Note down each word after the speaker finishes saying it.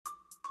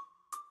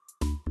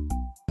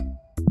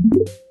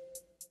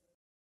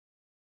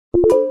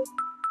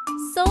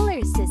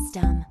Solar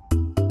system.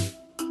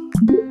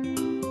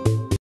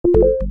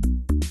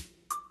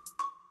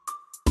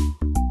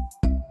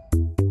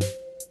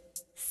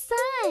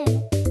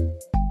 Sun.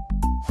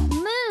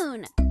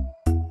 Moon.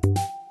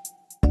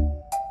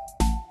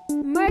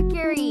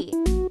 Mercury.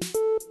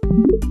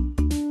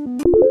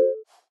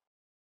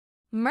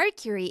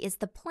 Mercury is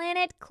the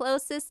planet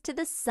closest to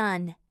the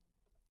Sun.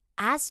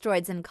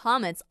 Asteroids and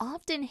comets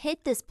often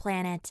hit this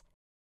planet.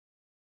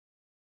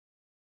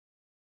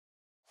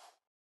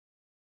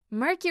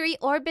 Mercury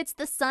orbits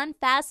the Sun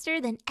faster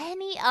than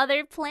any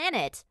other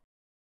planet.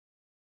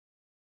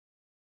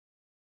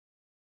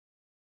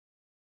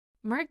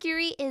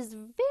 Mercury is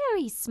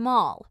very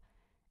small.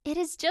 It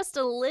is just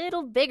a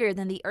little bigger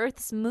than the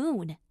Earth's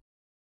moon.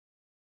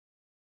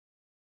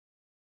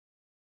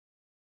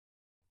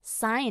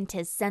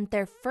 Scientists sent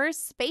their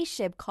first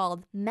spaceship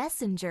called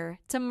Messenger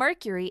to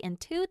Mercury in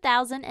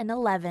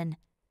 2011.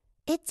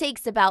 It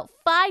takes about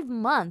 5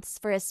 months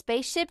for a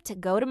spaceship to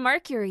go to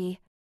Mercury.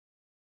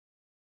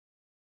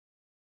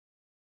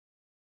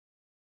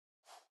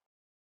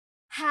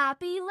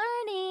 Happy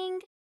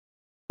learning!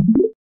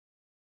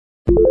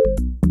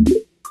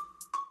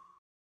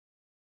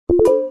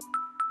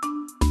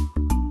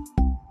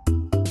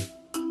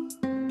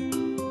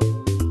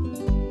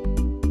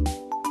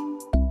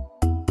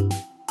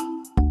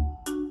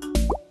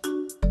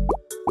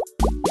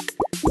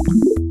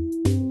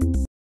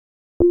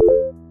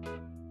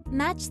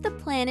 Match the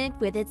planet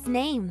with its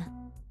name.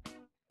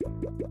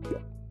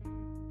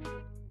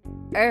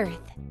 Earth.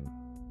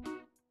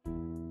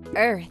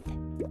 Earth.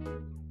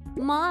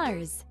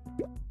 Mars.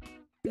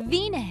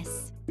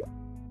 Venus.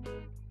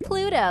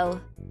 Pluto.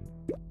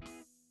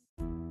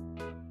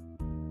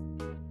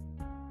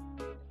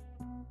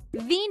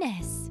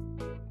 Venus.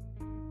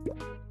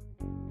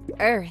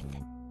 Earth.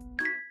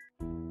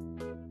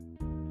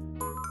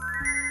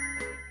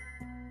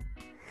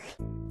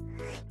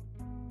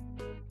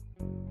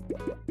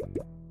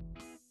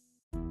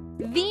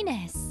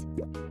 Venus.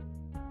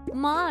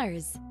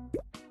 Mars.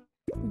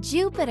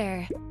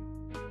 Jupiter.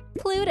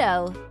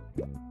 Pluto.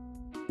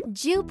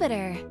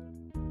 Jupiter.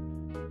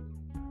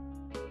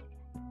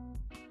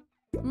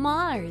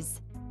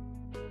 Mars.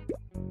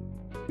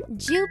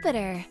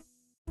 Jupiter.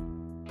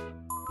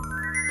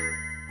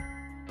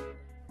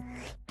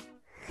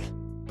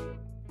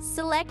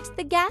 Select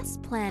the gas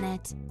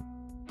planet.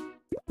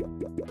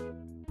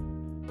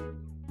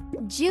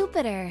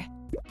 Jupiter.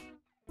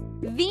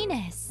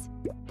 Venus.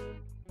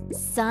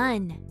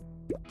 Sun.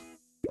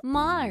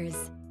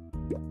 Mars.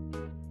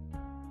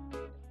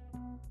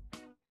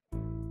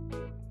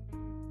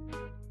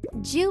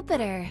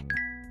 Jupiter.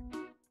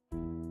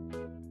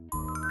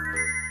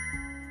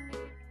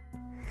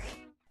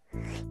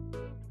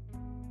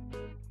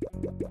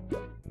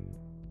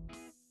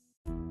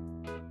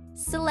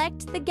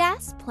 Select the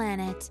gas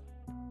planet.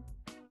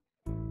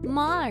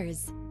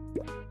 Mars.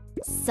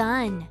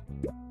 Sun.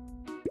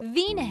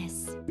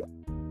 Venus.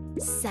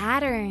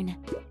 Saturn.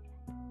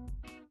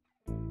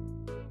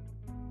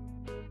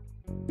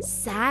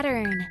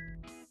 Saturn.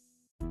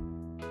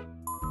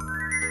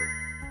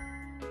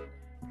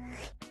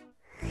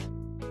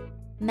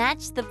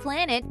 Match the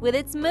planet with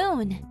its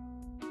moon.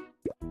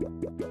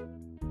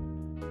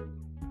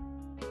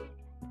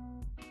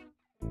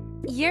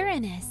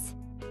 Uranus.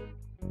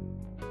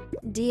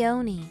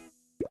 Dione.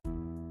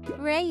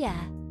 Rhea.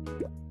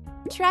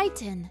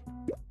 Triton.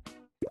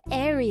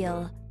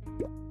 Ariel.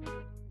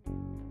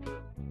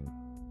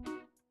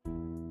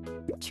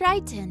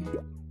 Triton.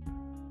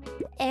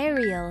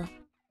 Ariel.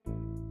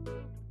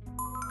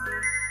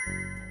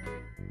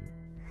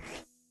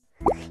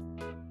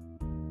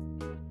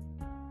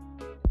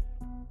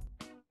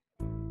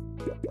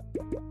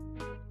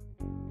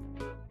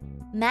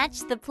 Match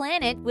the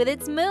planet with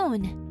its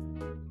moon.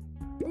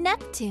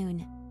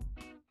 Neptune.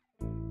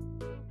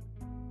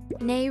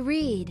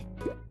 Nereid.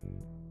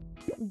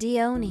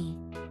 Dione.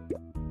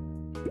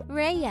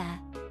 Rhea.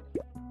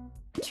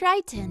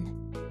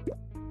 Triton.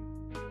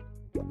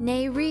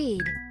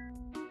 Nereid.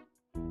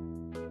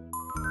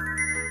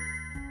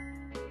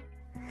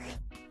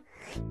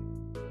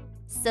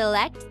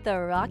 Select the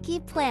rocky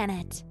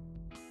planet.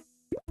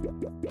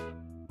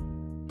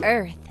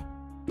 Earth.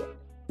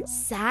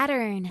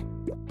 Saturn.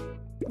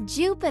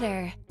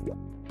 Jupiter.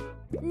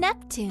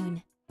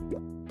 Neptune.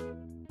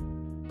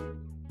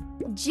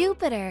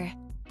 Jupiter.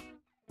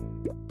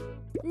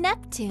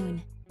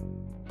 Neptune.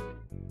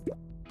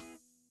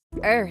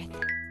 Earth.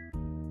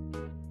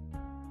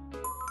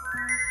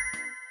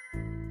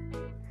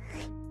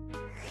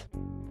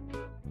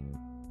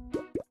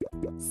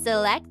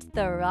 Select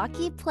the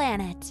rocky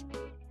planet.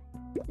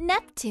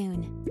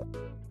 Neptune.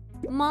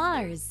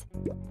 Mars.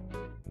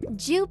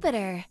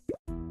 Jupiter.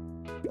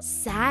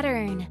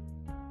 Saturn.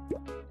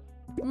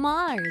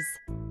 Mars.